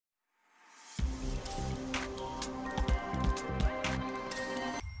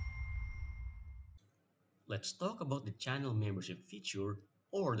let's talk about the channel membership feature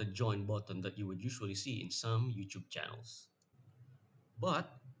or the join button that you would usually see in some YouTube channels. But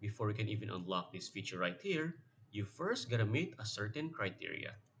before you can even unlock this feature right here, you first gotta meet a certain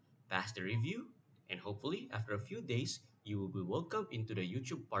criteria, pass the review, and hopefully after a few days, you will be welcomed into the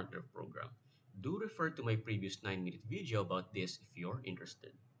YouTube Partner Program. Do refer to my previous 9-minute video about this if you're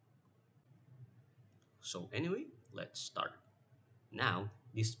interested. So anyway, let's start. Now,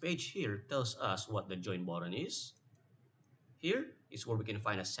 this page here tells us what the join button is. Here is where we can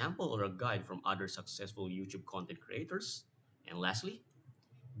find a sample or a guide from other successful YouTube content creators. And lastly,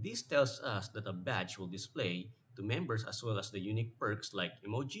 this tells us that a badge will display to members as well as the unique perks like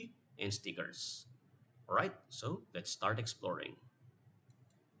emoji and stickers. Alright, so let's start exploring.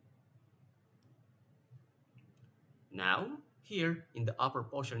 Now, here in the upper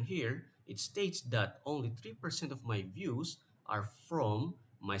portion here, it states that only 3% of my views are from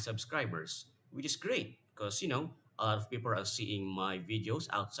my subscribers, which is great because a lot of people are seeing my videos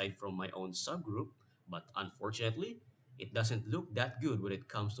outside from my own subgroup, but unfortunately, it doesn't look that good when it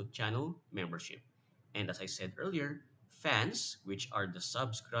comes to channel membership. And as I said earlier, fans, which are the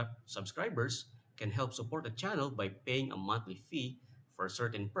subscribers, can help support the channel by paying a monthly fee for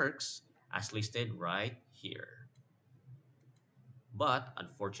certain perks as listed right here. But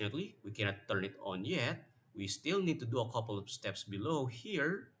unfortunately, we cannot turn it on yet. We still need to do a couple of steps below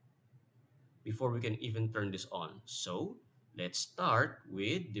here before we can even turn this on. So let's start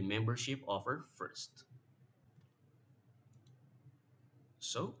with the membership offer first.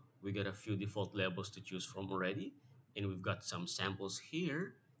 So we got a few default levels to choose from already, and we've got some samples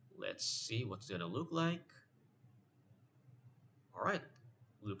here. Let's see what's gonna look like. All right,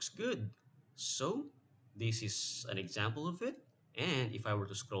 looks good. So this is an example of it. And if I were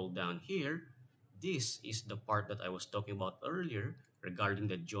to scroll down here, this is the part that I was talking about earlier regarding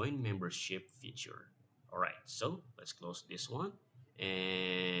the join membership feature. All right, so let's close this one.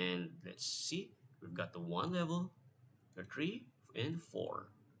 And let's see, we've got the 1 level, the 3, and 4.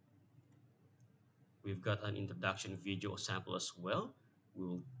 We've got an introduction video sample as well. We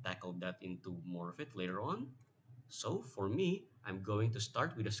will tackle that into more of it later on. So for me, I'm going to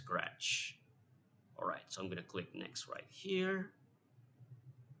start with a scratch. All right, so I'm going to click next right here.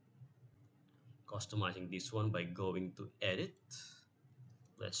 Customizing this one by going to edit.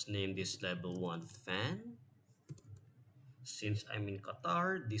 Let's name this level 1 fan. Since I'm in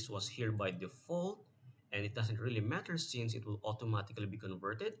Qatar, this was here by default, and it doesn't really matter since it will automatically be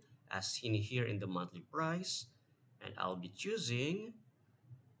converted as seen here in the monthly price. And I'll be choosing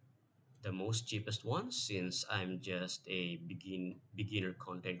the most cheapest one since I'm just a beginner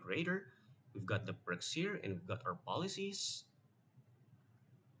content creator. We've got the perks here and we've got our policies.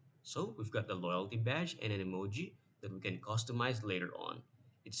 So we've got the loyalty badge and an emoji that we can customize later on.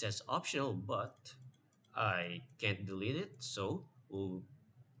 It says optional, but I can't delete it, so we'll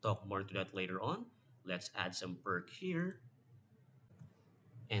talk more to that later on. Let's add some perk here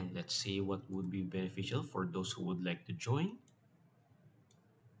and let's see what would be beneficial for those who would like to join.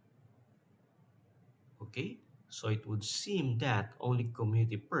 Okay, so it would seem that only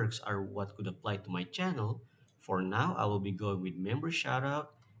community perks are what could apply to my channel. For now, I will be going with member shoutout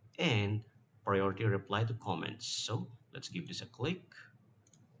and priority reply to comments. So let's give this a click.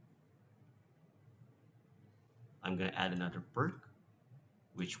 I'm gonna add another perk,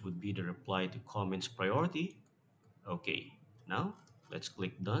 which would be the reply to comments priority. Okay, now let's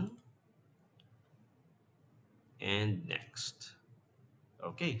click done and next.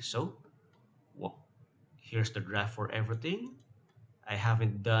 Okay, so here's the draft for everything. I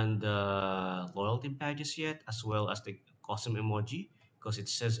haven't done the loyalty badges yet, as well as the custom emoji, because it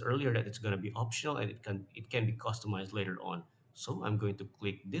says earlier that it's going to be optional and it can be customized later on. So I'm going to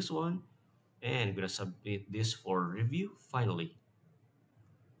click this one and I'm going to submit this for review finally.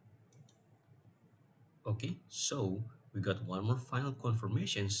 Okay, so we got one more final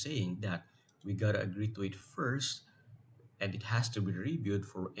confirmation saying that we gotta agree to it first and it has to be reviewed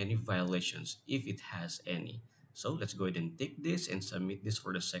for any violations if it has any. So let's go ahead and take this and submit this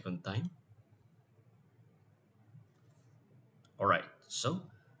for the second time. Alright, so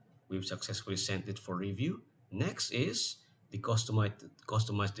we've successfully sent it for review. Next is the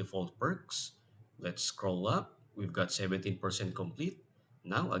customized default perks. Let's scroll up. We've got 17% complete.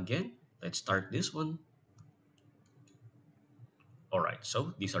 Now again, let's start this one. Alright,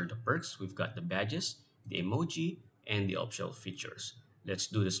 so these are the perks. We've got the badges, the emoji, and the optional features. Let's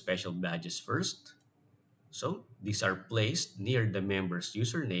do the special badges first. So these are placed near the member's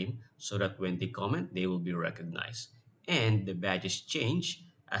username so that when they comment, they will be recognized. And the badges change,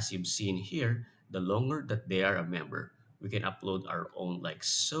 as you've seen here, the longer that they are a member. We can upload our own like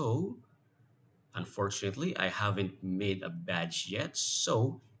so. Unfortunately, I haven't made a badge yet,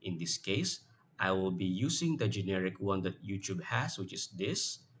 so in this case, I will be using the generic one that YouTube has, which is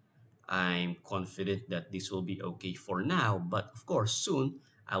this. I'm confident that this will be okay for now, but of course, soon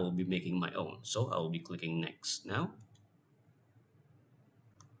I will be making my own. So I will be clicking next now.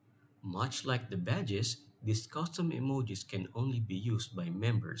 Much like the badges, these custom emojis can only be used by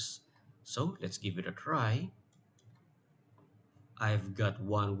members. So let's give it a try. I've got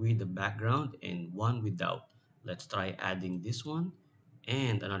one with the background and one without. Let's try adding this one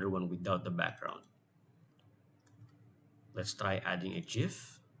and another one without the background. Let's try adding a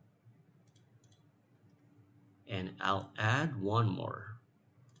GIF and I'll add one more.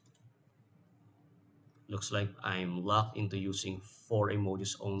 Looks like I'm locked into using 4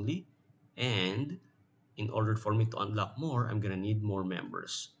 emojis only, and in order for me to unlock more, I'm gonna need more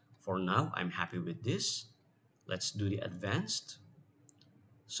members. For now, I'm happy with this. Let's do the advanced.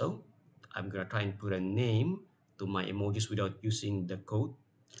 So I'm gonna try and put a name to my emojis without using the code,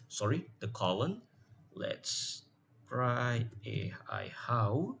 sorry, the colon. Let's try a I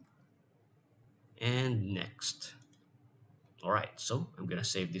how and next. All right, so I'm gonna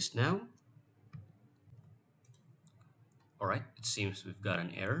save this now. All right, it seems we've got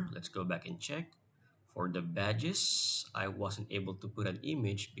an error. Let's go back and check. For the badges, I wasn't able to put an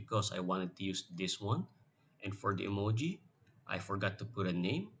image because I wanted to use this one. And for the emoji, I forgot to put a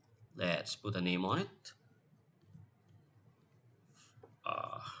name. Let's put a name on it.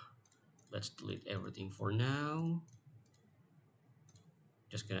 Uh, let's delete everything for now.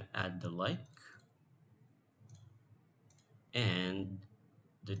 Just gonna add the like and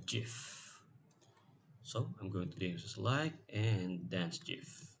the GIF. So I'm going to use this like and dance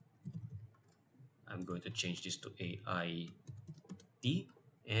GIF. I'm going to change this to AIT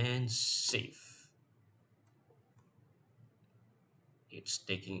and save. It's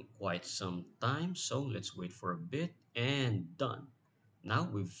taking quite some time, so let's wait for a bit and done. Now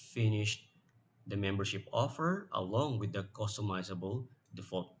we've finished the membership offer along with the customizable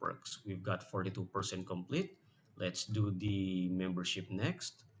default perks. We've got 42% complete. Let's do the membership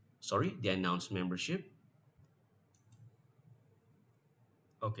next. Sorry, the announced membership.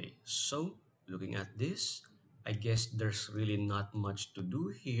 Okay, so looking at this, I guess there's really not much to do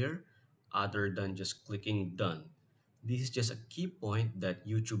here other than just clicking done. This is just a key point that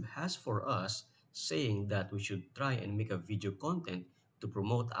YouTube has for us saying that we should try and make a video content to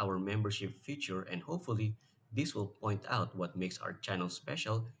promote our membership feature, and hopefully this will point out what makes our channel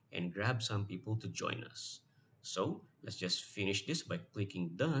special and grab some people to join us. So let's just finish this by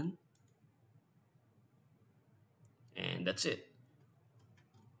clicking done, and that's it.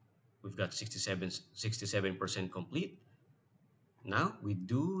 We've got 67% complete. Now we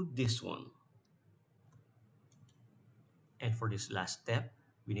do this one. And for this last step,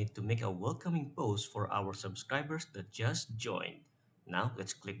 we need to make a welcoming post for our subscribers that just joined. Now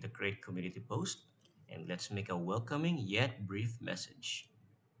let's click the create community post and let's make a welcoming yet brief message.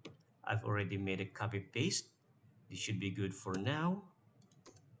 I've already made a copy paste. This should be good for now.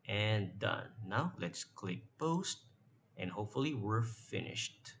 And done. Now let's click post and hopefully we're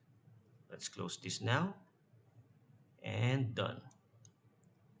finished. Let's close this now and done.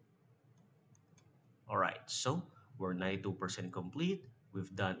 All right, so we're 92% complete.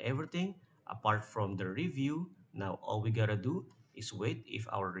 We've done everything apart from the review. Now all we gotta do is wait if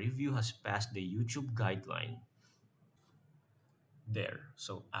our review has passed the YouTube guideline. There,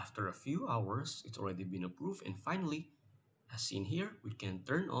 so after a few hours, it's already been approved. And finally, as seen here, we can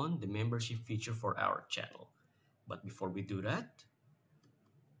turn on the membership feature for our channel. But before we do that,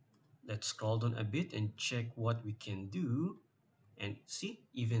 let's scroll down a bit and check what we can do. And see,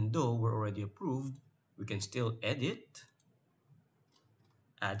 even though we're already approved, we can still edit,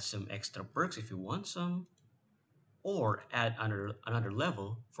 add some extra perks if you want some, or add another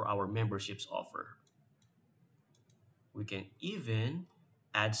level for our memberships offer. We can even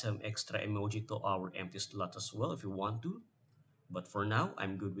add some extra emoji to our empty slot as well if you want to. But for now,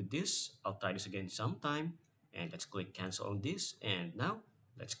 I'm good with this. I'll try this again sometime. And let's click cancel on this. And now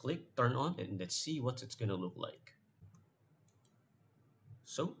let's click turn on and let's see what it's gonna look like.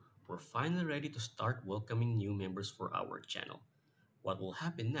 So we're finally ready to start welcoming new members for our channel. What will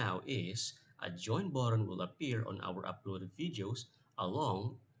happen now is a join button will appear on our uploaded videos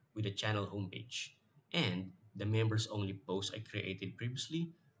along with the channel homepage. And the members only posts I created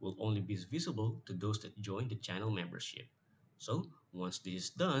previously will only be visible to those that join the channel membership. So once this is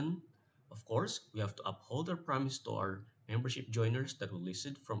done, of course, we have to uphold our promise to our membership joiners that will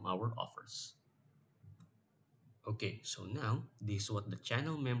listen from our offers. Okay, so now this is what the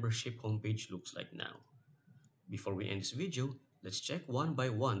channel membership homepage looks like now. Before we end this video, Let's check one by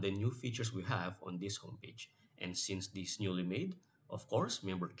one the new features we have on this homepage. And since this is newly made, of course,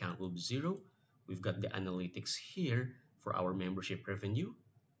 member count will be 0. We've got the analytics here for our membership revenue.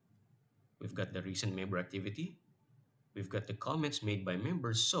 We've got the recent member activity. We've got the comments made by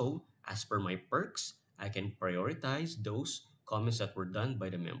members. So, as per my perks, I can prioritize those comments that were done by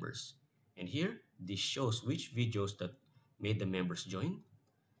the members. And here, this shows which videos that made the members join.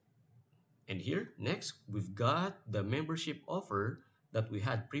 And here, next, we've got the membership offer that we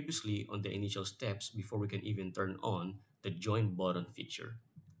had previously on the initial steps before we can even turn on the join button feature.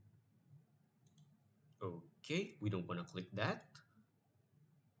 Okay, we don't want to click that.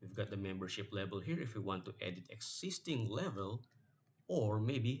 We've got the membership level here if we want to edit existing level or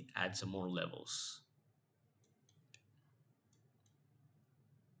maybe add some more levels.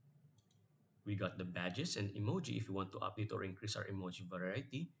 We got the badges and emoji if we want to update or increase our emoji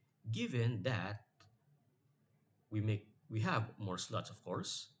variety, given that we have more slots, of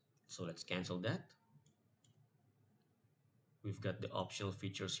course. So let's cancel that. We've got the optional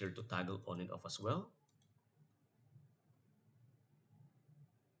features here to toggle on and off as well.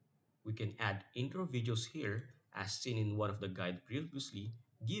 We can add intro videos here as seen in one of the guide previously,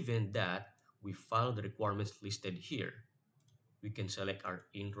 given that we follow the requirements listed here. We can select our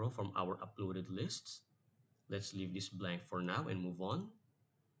intro from our uploaded lists. Let's leave this blank for now and move on.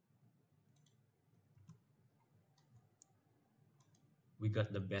 We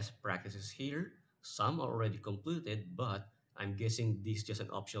got the best practices here. Some are already completed, but I'm guessing this is just an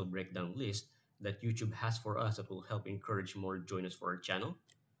optional breakdown list that YouTube has for us that will help encourage more joiners for our channel.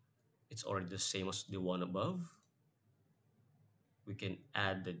 It's already the same as the one above. We can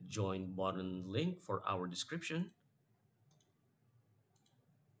add the join button link for our description,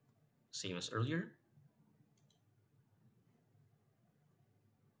 same as earlier.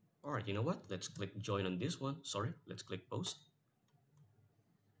 All right, you know what? Let's click join on this one. Sorry, let's click post.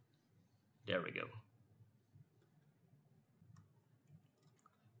 There we go.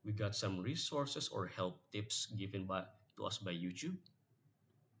 We got some resources or help tips given to us by YouTube.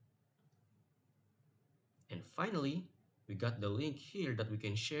 And finally, we got the link here that we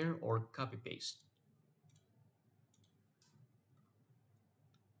can share or copy paste.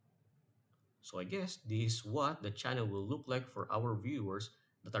 So I guess this is what the channel will look like for our viewers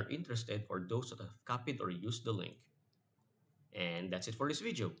that are interested or those that have copied or used the link. And that's it for this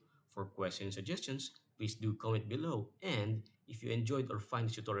video. For questions and suggestions, please do comment below. And if you enjoyed or find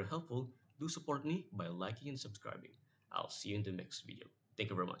this tutorial helpful, do support me by liking and subscribing. I'll see you in the next video. Thank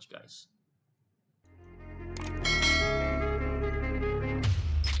you very much, guys.